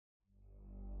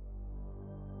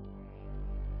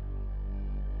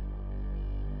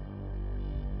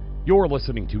You're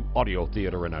listening to audio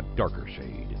theater in a darker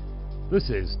shade.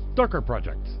 This is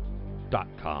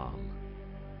darkerproject.com.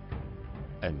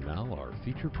 And now our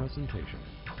feature presentation.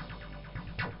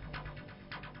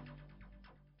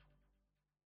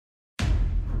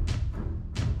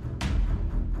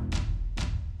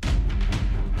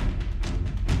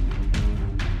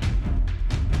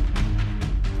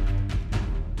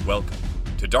 Welcome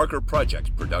to Darker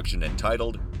Project's production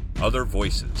entitled Other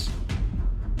Voices.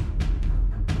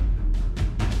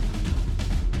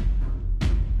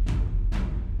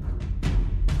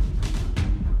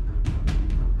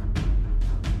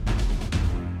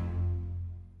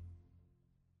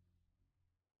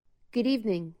 Good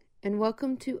evening, and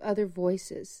welcome to Other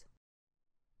Voices.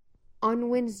 On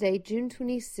Wednesday, June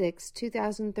 26,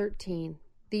 2013,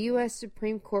 the U.S.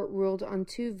 Supreme Court ruled on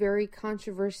two very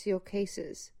controversial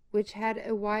cases, which had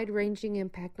a wide-ranging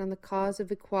impact on the cause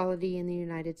of equality in the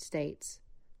United States.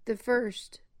 The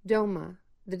first, DOMA,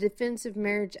 the Defense of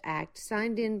Marriage Act,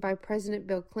 signed in by President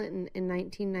Bill Clinton in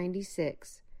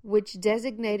 1996, which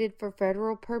designated for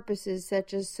federal purposes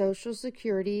such as Social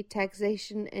Security,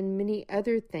 taxation, and many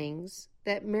other things,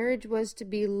 that marriage was to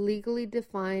be legally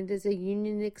defined as a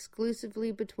union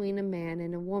exclusively between a man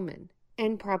and a woman,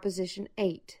 and Proposition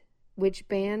 8, which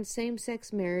banned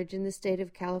same-sex marriage in the state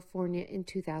of California in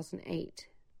 2008.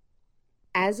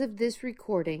 As of this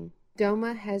recording,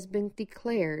 DOMA has been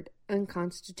declared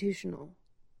unconstitutional.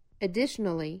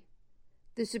 Additionally,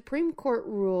 the Supreme Court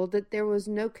ruled that there was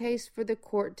no case for the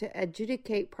court to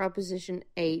adjudicate Proposition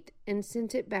 8 and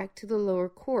sent it back to the lower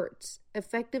courts,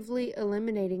 effectively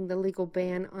eliminating the legal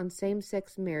ban on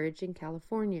same-sex marriage in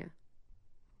California.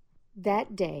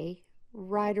 That day,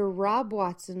 writer Rob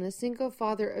Watson, a single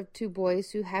father of two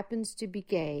boys who happens to be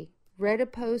gay, read a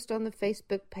post on the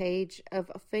Facebook page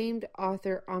of famed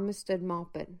author Armistead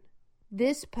Maupin.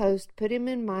 This post put him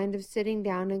in mind of sitting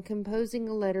down and composing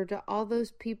a letter to all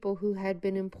those people who had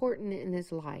been important in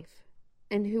his life,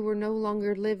 and who were no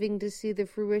longer living to see the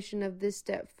fruition of this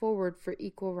step forward for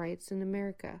equal rights in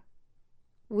America.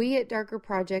 We at Darker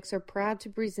Projects are proud to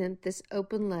present this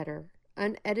open letter,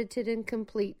 unedited and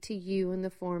complete, to you in the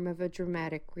form of a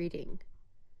dramatic reading.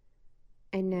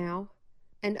 And now,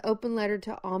 an open letter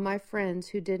to all my friends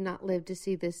who did not live to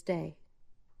see this day.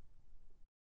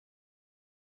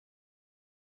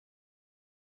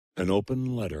 An open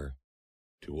letter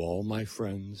to all my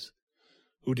friends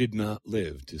who did not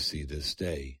live to see this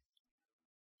day.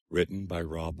 Written by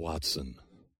Rob Watson.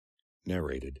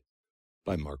 Narrated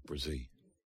by Mark Brzee.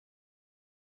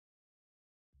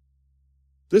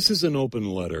 This is an open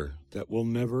letter that will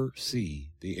never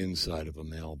see the inside of a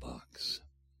mailbox.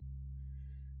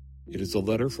 It is a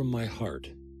letter from my heart,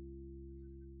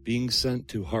 being sent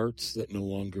to hearts that no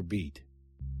longer beat.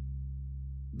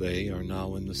 They are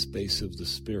now in the space of the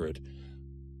spirit,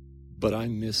 but I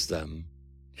miss them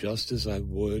just as I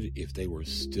would if they were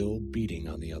still beating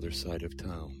on the other side of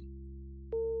town.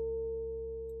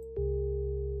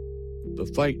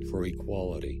 The fight for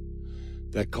equality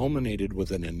that culminated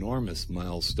with an enormous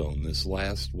milestone this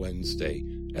last Wednesday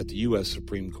at the U.S.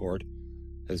 Supreme Court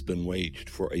has been waged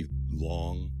for a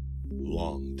long,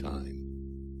 long time.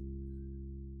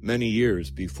 Many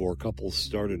years before couples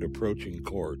started approaching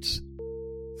courts,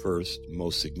 first,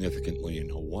 most significantly in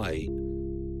Hawaii,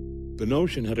 the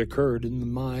notion had occurred in the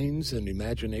minds and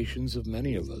imaginations of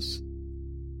many of us.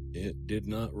 It did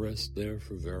not rest there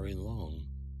for very long.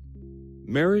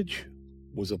 Marriage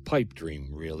was a pipe dream,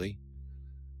 really.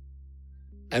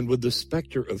 And with the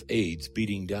specter of AIDS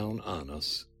beating down on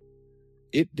us,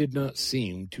 it did not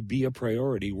seem to be a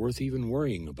priority worth even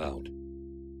worrying about.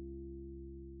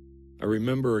 I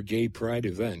remember a gay pride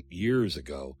event years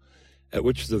ago at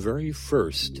which the very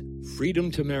first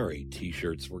Freedom to Marry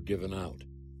t-shirts were given out.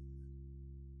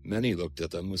 Many looked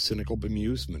at them with cynical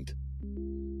bemusement.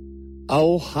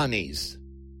 "Oh, honeys,"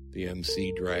 the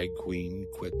MC drag queen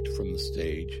quipped from the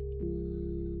stage.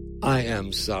 "I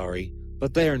am sorry,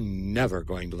 but they are never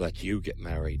going to let you get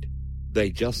married.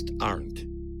 They just aren't."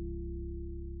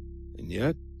 And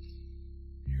yet,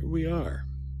 here we are.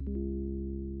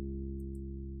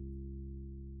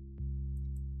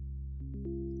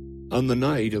 On the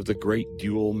night of the great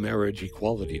dual marriage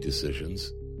equality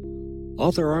decisions,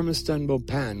 author Armistead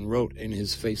Maupin wrote in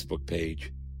his Facebook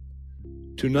page,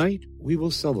 "Tonight we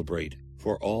will celebrate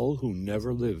for all who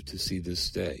never lived to see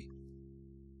this day."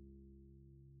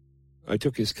 I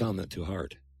took his comment to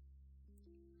heart.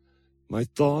 My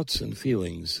thoughts and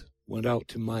feelings went out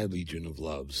to my legion of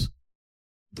loves,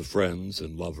 the friends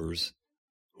and lovers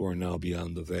who are now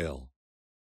beyond the veil.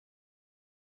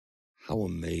 How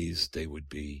amazed they would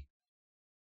be.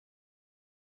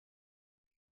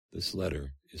 This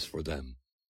letter is for them.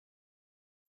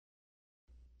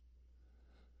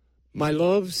 My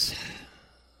loves,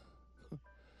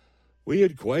 we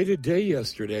had quite a day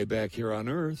yesterday back here on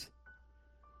Earth.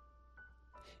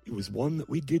 It was one that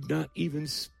we did not even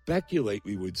speculate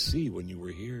we would see when you were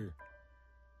here.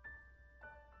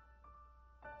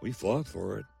 We fought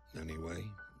for it, anyway,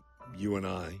 you and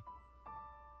I,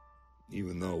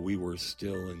 even though we were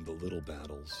still in the little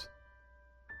battles.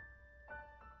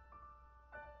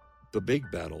 The big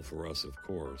battle for us, of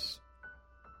course,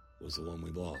 was the one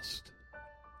we lost.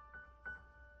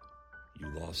 You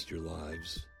lost your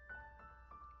lives,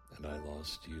 and I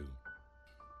lost you.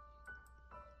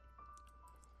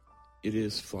 It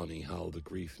is funny how the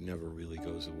grief never really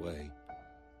goes away,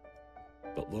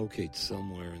 but locates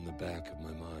somewhere in the back of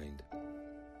my mind.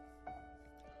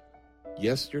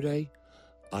 Yesterday,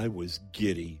 I was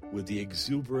giddy with the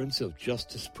exuberance of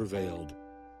justice prevailed.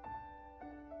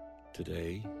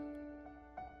 Today,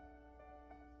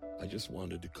 I just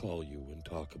wanted to call you and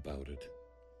talk about it.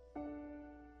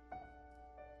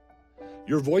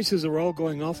 Your voices are all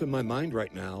going off in my mind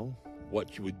right now.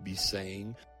 What you would be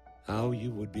saying, how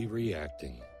you would be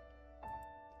reacting.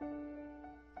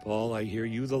 Paul, I hear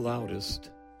you the loudest.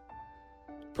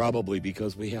 Probably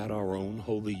because we had our own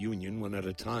holy union when at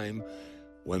a time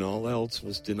when all else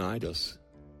was denied us.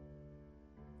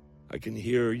 I can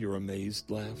hear your amazed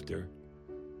laughter,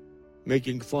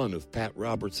 making fun of Pat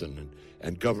Robertson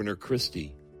and Governor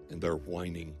Christie and their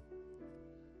whining.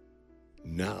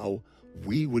 Now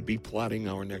we would be plotting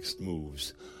our next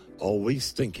moves,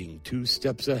 always thinking 2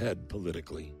 steps ahead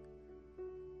politically.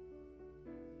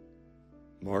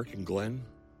 Mark and Glenn,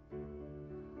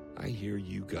 I hear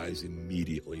you guys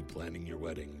immediately planning your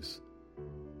weddings.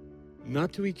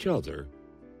 Not to each other,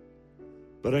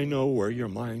 but I know where your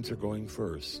minds are going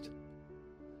first.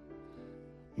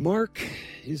 Mark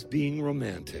is being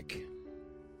romantic.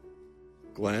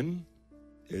 Glenn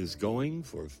is going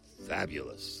for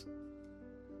fabulous.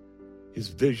 His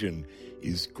vision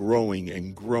is growing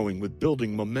and growing with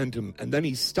building momentum, and then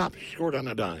he stops short on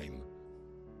a dime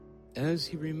as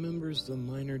he remembers the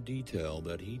minor detail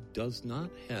that he does not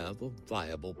have a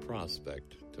viable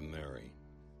prospect to marry.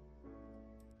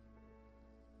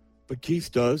 But Keith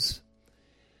does,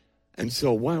 and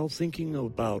so while thinking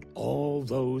about all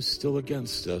those still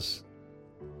against us,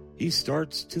 he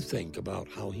starts to think about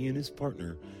how he and his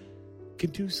partner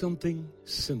can do something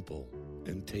simple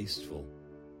and tasteful.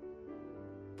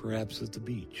 Perhaps at the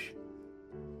beach,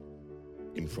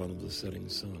 in front of the setting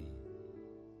sun.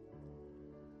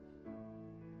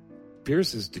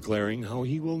 Pierce is declaring how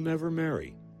he will never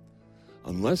marry,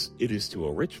 unless it is to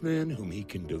a rich man whom he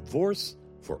can divorce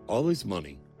for all his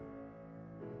money.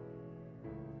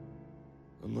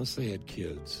 Unless they had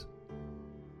kids,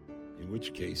 in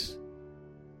which case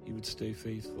he would stay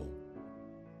faithful.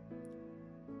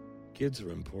 Kids are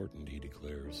important, he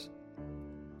declares.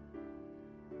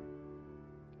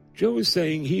 Joe is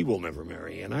saying he will never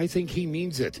marry, and I think he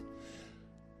means it.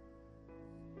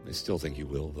 I still think he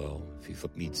will, though, if he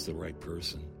meets the right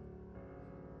person.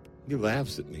 He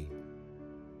laughs at me,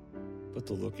 but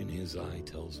the look in his eye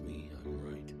tells me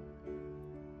I'm right.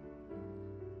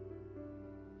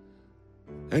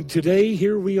 And today,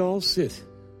 here we all sit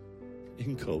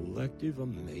in collective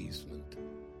amazement.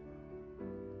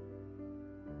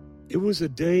 It was a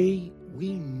day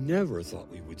we never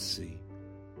thought we would see.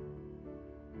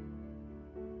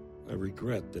 I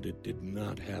regret that it did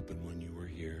not happen when you were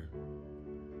here.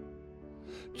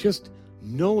 Just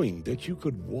knowing that you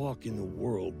could walk in the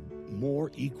world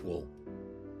more equal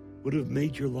would have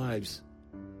made your lives,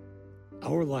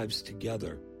 our lives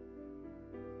together,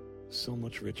 so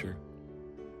much richer.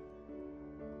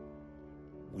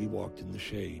 We walked in the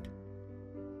shade,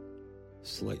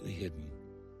 slightly hidden.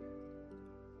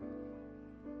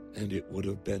 And it would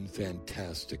have been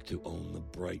fantastic to own the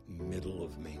bright middle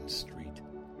of Main Street.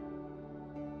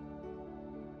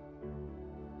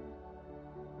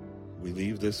 We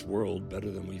leave this world better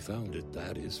than we found it,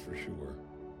 that is for sure.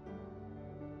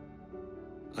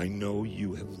 I know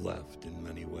you have left in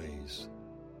many ways.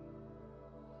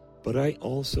 But I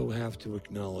also have to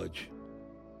acknowledge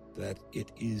that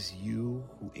it is you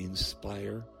who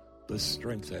inspire the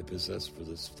strength I possess for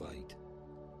this fight.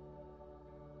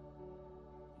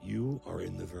 You are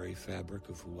in the very fabric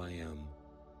of who I am,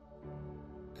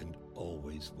 and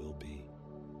always will be.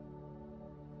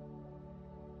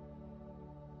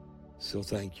 So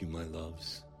thank you, my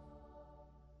loves.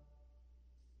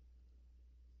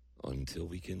 Until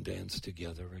we can dance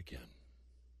together again.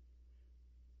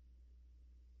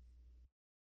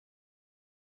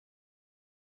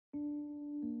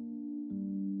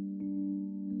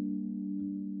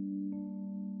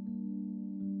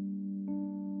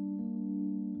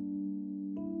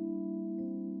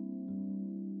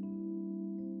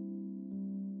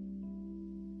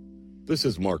 This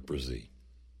is Mark Brzee.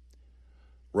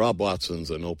 Rob Watson's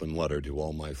An Open Letter to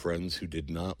All My Friends Who Did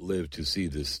Not Live to See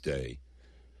This Day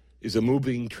is a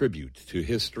moving tribute to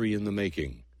history in the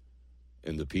making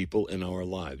and the people in our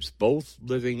lives, both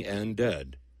living and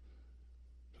dead,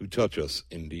 who touch us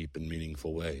in deep and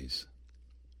meaningful ways.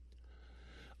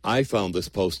 I found this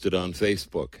posted on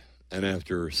Facebook, and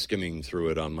after skimming through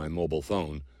it on my mobile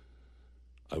phone,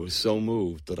 I was so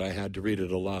moved that I had to read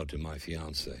it aloud to my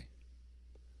fiancée.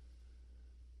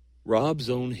 Rob's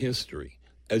own history,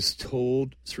 as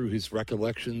told through his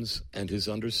recollections and his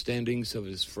understandings of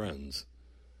his friends,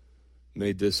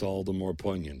 made this all the more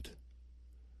poignant.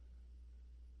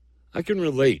 I can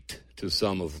relate to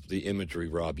some of the imagery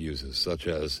Rob uses, such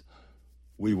as,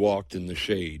 "We walked in the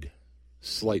shade,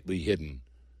 slightly hidden,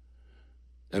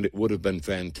 and it would have been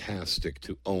fantastic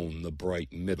to own the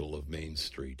bright middle of Main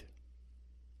Street."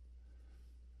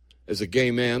 As a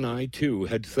gay man, I, too,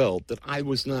 had felt that I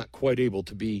was not quite able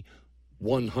to be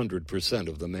 100%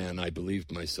 of the man I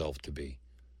believed myself to be.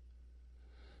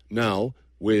 Now,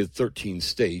 with 13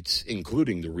 states,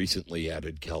 including the recently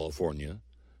added California,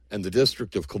 and the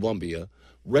District of Columbia,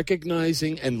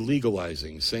 recognizing and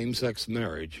legalizing same-sex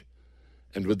marriage,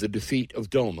 and with the defeat of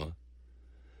DOMA,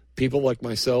 people like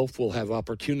myself will have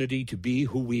opportunity to be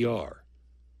who we are,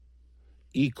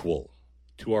 equal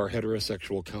to our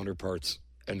heterosexual counterparts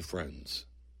and friends.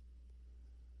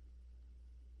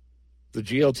 The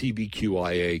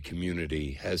GLTBQIA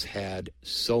community has had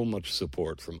so much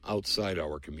support from outside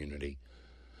our community,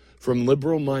 from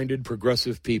liberal-minded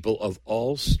progressive people of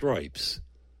all stripes,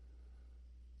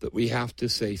 that we have to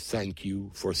say thank you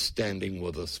for standing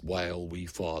with us while we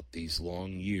fought these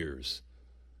long years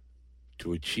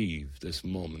to achieve this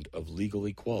moment of legal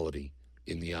equality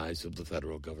in the eyes of the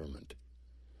federal government.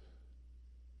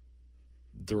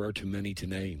 There are too many to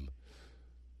name,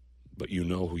 but you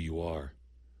know who you are.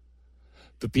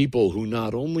 The people who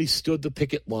not only stood the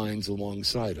picket lines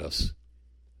alongside us,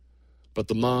 but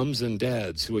the moms and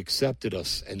dads who accepted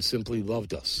us and simply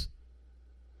loved us,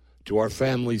 to our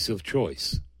families of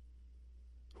choice,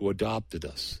 who adopted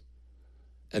us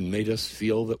and made us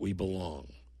feel that we belong.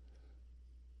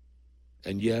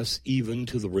 And yes, even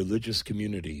to the religious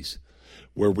communities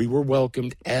where we were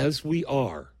welcomed as we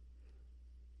are,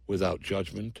 without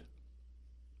judgment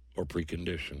or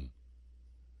precondition.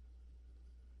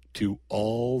 To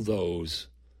all those,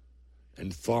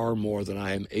 and far more than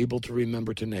I am able to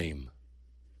remember to name,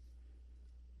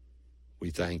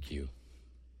 we thank you.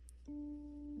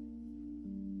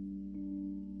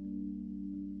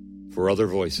 For Other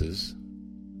Voices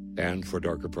and for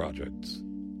Darker Projects,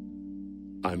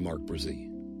 I'm Mark Brzee.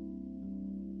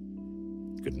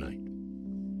 Good night.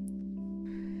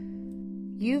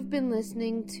 You've been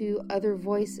listening to Other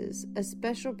Voices, a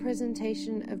special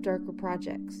presentation of Darker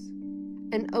Projects.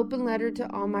 An Open Letter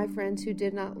to All My Friends Who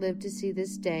Did Not Live to See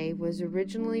This Day was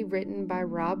originally written by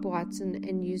Rob Watson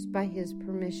and used by his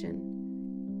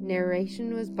permission.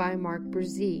 Narration was by Mark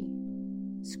Brzee.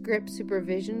 Script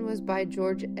supervision was by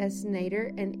George S.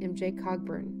 Nader and MJ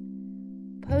Cogburn.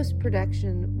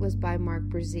 Post-production was by Mark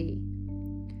Brzee.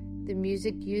 The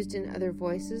music used in Other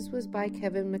Voices was by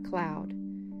Kevin MacLeod.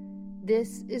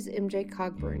 This is MJ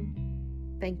Cogburn.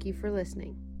 Thank you for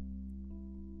listening.